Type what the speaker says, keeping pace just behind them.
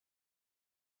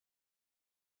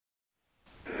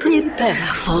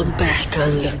Prepare for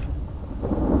battle.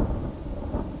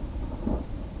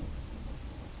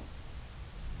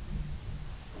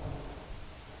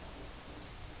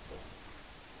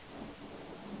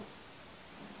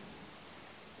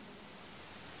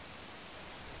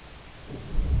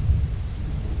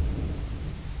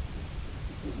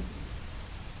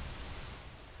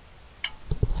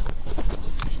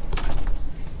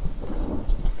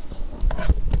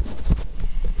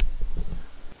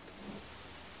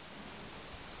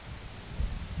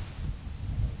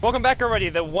 Welcome back already.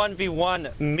 The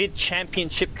 1v1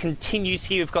 mid-championship continues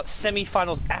here. We've got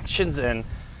semi-finals actions, and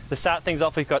to start things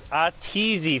off we've got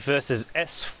A.s4 versus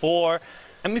A.s4,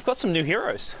 and we've got some new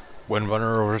heroes.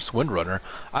 Windrunner versus Windrunner.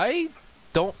 I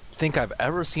don't think I've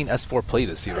ever seen A.s4 play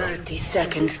this hero. 30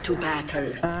 seconds to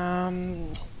battle. I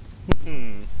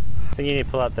think you need to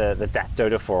pull out the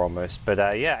Dota 4 almost, but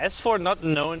yeah, A.s4 not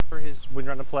known for his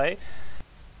Windrunner play.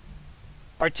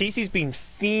 A.Arteezy's been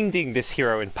fiending this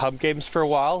hero in pub games for a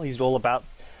while. He's all about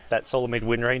that solo mid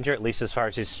Wind Ranger, at least as far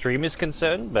as his stream is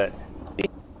concerned, but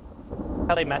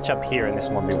how they match up here in this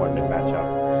 1v1 mid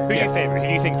matchup. Who do you favor? Who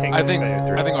do you think takes I think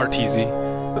A.s4?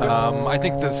 Arteezy. I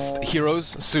think the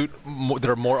heroes suit that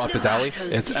are more up his alley.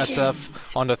 It's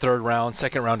SF on the third round.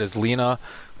 Second round is Lina,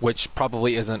 which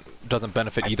probably doesn't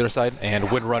benefit either side. And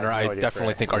Windrunner, I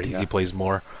definitely think Arteezy plays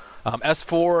more.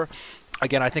 A.s4.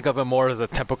 Again, I think of him more as a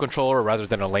tempo controller rather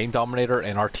than a lane dominator,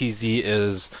 and Arteezy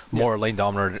is more lane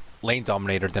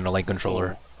dominator than a lane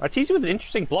controller. Arteezy with an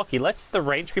interesting block. He lets the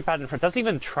range creep out in front, doesn't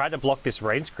even try to block this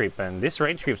range creep, and this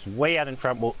range creep's way out in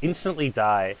front, will instantly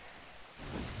die.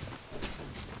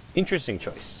 Interesting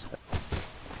choice.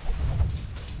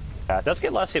 Does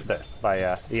get last hit though by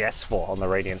the A.s4 on the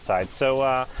Radiant side.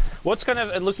 So what's kind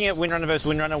of looking at Windrunner versus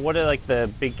Windrunner? What are like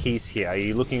the big keys here? Are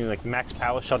you looking like max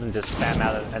power shot and just spam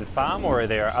out and farm, or are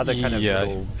there other kind of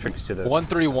little tricks to this?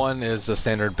 1-3-1 is a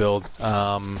standard build.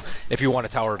 If you want a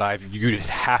tower dive, you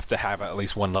have to have at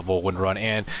least one level Windrun,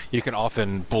 and you can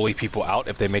often bully people out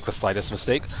if they make the slightest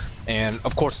mistake. And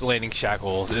of course, landing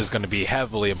shackles is going to be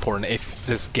heavily important if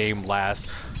this game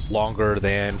lasts longer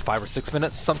than 5 or 6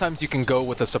 minutes. Sometimes you can go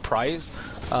with a surprise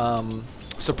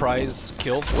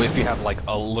kill if you have like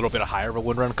a little bit higher of a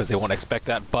Windrun, because they won't expect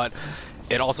that, but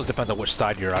it also depends on which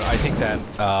side you're on. I think that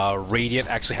Radiant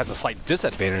actually has a slight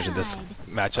disadvantage in this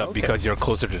matchup because you're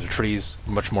closer to the trees,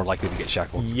 much more likely to get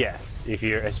shackled. Yes, if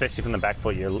you're, especially from the back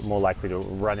foot, you're more likely to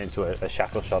run into a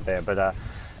shackle shot there. But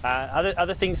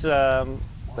other things,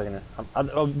 looking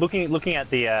at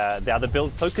the other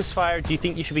build, Focus Fire, do you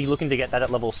think you should be looking to get that at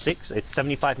level 6? It's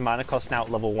 75 mana cost now at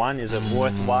level 1. Is it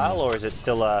worthwhile, or is it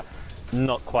still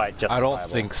not quite justifiable? I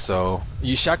don't think so.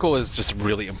 Shackle is just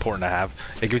really important to have.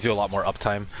 It gives you a lot more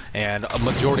uptime, and a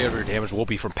majority of your damage will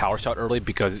be from power shot early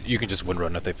because you can just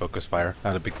Windrun if they Focus Fire.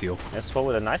 Not a big deal. A.s4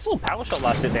 with a nice little power shot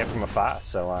last hit there from afar.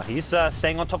 So he's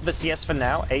staying on top of the CS for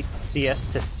now. 8 CS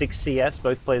to 6 CS,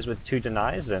 both players with 2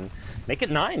 denies, and make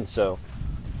it 9. So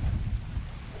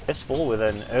A.s4 with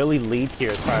an early lead here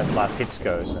as far as last hits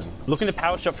goes, and looking to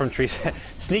power shot from trees.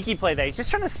 Sneaky play there. He's just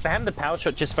trying to spam the power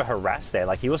shot just for harass there.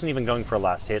 Like, he wasn't even going for a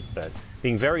last hit, but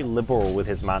being very liberal with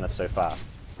his mana so far.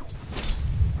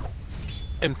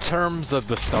 In terms of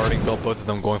the starting build, both of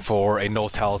them going for a null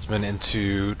talisman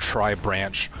into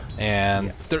tri-branch,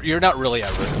 and you're not really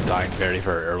at risk of dying very,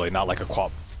 very early. Not like a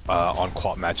quap on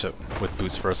quap matchup with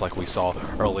boost first like we saw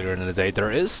earlier in the day.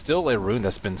 There is still a rune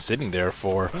that's been sitting there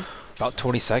for about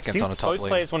 20 seconds on the top lane. Both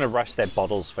players want to rush their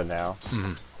bottles for now.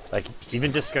 Like,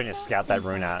 even just going to scout that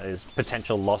rune out is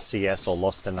potential lost CS or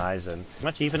lost denies, and pretty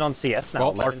much even on CS now.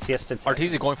 Well, CS to 10.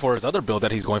 Arteezy going for his other build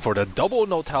that he's going for, the double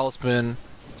no talisman,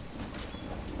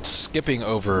 skipping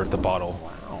over the bottle.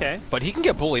 Wow. Okay. But he can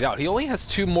get bullied out. He only has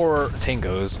 2 more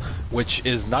tangos, which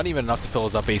is not even enough to fill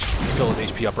his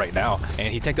HP up right now.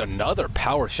 And he tanked another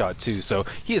power shot too, so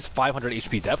he has 500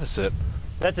 HP deficit.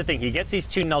 That's the thing, he gets these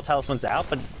 2 null talismans out,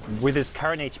 but with his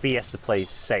current HP he has to play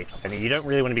safe. I mean, you don't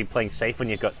really want to be playing safe when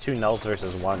you've got 2 nulls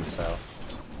versus 1, so...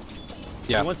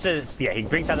 Yeah. He wants to, he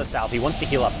brings out the south, he wants to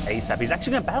heal up ASAP. He's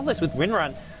actually going to battle this with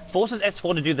Windrun, forces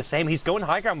A.s4 to do the same. He's going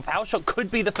high ground, power shot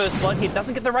could be the first blood here,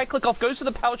 doesn't get the right click off, goes for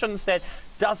the power shot instead,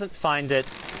 doesn't find it,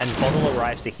 and Bottle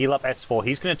arrives to heal up A.s4.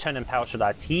 He's going to turn and power shot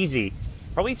A.s4.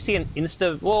 Probably see an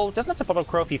well, doesn't have to Bottle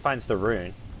Crow if he finds the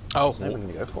rune. Oh,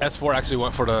 A.s4 actually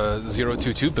went for the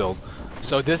 0-2-2 build.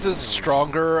 So this is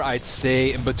stronger, I'd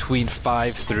say, in between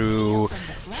 5 through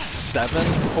 7,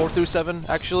 4 through 7,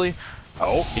 actually.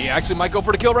 Oh, he actually might go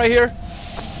for the kill right here.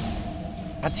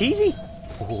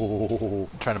 A.s4.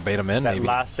 Trying to bait him in, that maybe.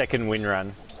 last second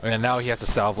Windrun. And now he has to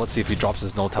salve. Let's see if he drops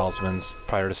his null talismans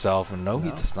prior to salve. And no, he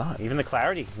does not. Even the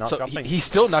clarity, not so dropping. He's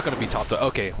still not going to be top though.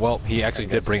 Okay, well, he actually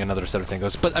did bring another set of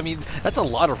tingos. But I mean, that's a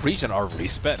lot of regen already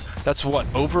spent. That's what,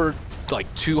 over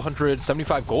like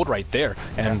 275 gold right there.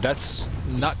 And that's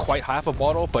not quite half a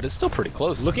bottle, but it's still pretty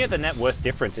close. Looking at the net worth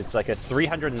difference, it's like a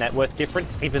 300 net worth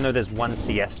difference, even though there's 1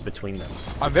 CS between them.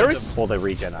 I'm very... For the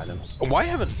regen items. Why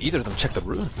haven't either of them checked the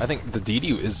rune? I think the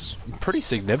DD is pretty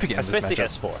significant. Especially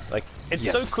S4. Like, it's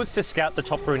so quick to scout the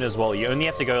top rune as well. You only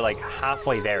have to go like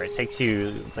halfway there. It takes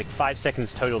you like 5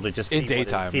 seconds total to just in see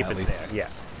daytime, see if it's there. Yeah.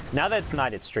 Now that it's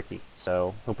night, it's tricky.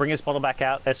 So he'll bring his bottle back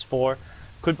out. S4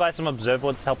 could buy some observer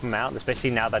wards to help him out,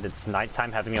 especially now that it's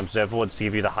nighttime. Having the observer wards to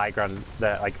give you the high ground,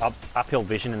 the like uphill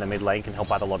vision in the mid lane can help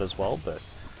out a lot as well. But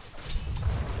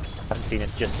haven't seen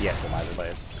it just yet from either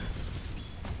players.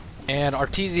 And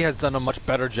Arteezy has done a much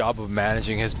better job of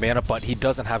managing his mana, but he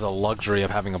doesn't have the luxury of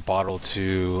having a bottle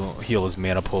to heal his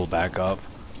mana pool back up.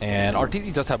 And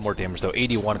Arteezy does have more damage though,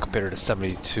 81 compared to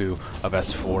 72 of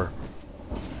S4.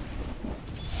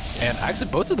 And actually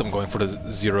both of them going for the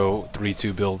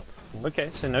 0-3-2 build. Okay,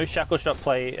 so no shackle shot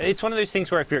play. It's one of those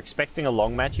things where if you're expecting a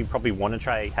long match, you probably want to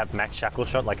try have max shackle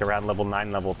shot like around level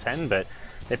 9, level 10, but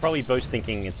they're probably both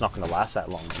thinking it's not going to last that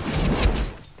long.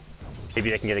 Maybe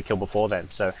they can get a kill before then.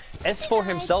 So S4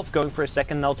 himself going for a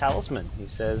second null talisman. He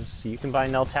says, you can buy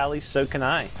null tallies, so can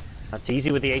I.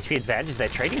 Arteezy with the HP advantage. They're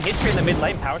trading hits here in the mid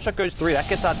lane. Power shot goes through. That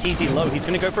gets Arteezy low. He's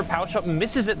going to go for a power shot,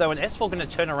 misses it though, and S4 going to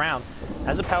turn around.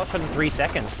 Has a power shot in 3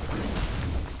 seconds.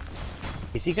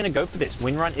 Is he going to go for this?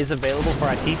 Wind Run is available for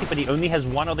Arteezy, but he only has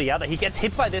one or the other. He gets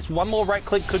hit by this. One more right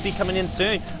click could be coming in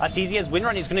soon. Arteezy has Wind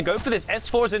Run. He's going to go for this.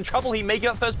 S4 is in trouble. He may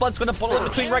get first blood. It's going to pull in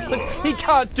between right clicks. He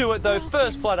can't do it though.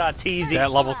 First blood Arteezy.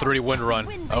 That level 3 Wind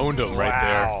Run owned him right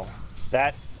there.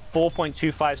 That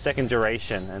 4.25 second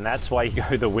duration, and that's why you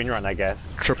go the Wind Run, I guess.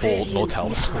 Triple no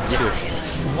talisman.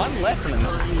 One less than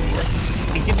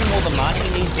he gives him all the mana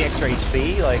he needs, the extra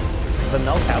HP, like the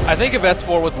null talisman. I think if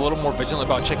S4 was a little more vigilant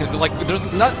about checking, like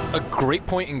there's not a great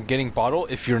point in getting bottle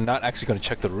if you're not actually going to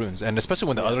check the runes, and especially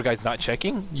when the other guy's not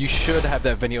checking, you should have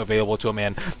that venue available to him,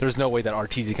 and there's no way that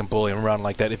Arteezy can bully him around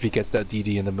like that if he gets that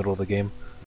DD in the middle of the game.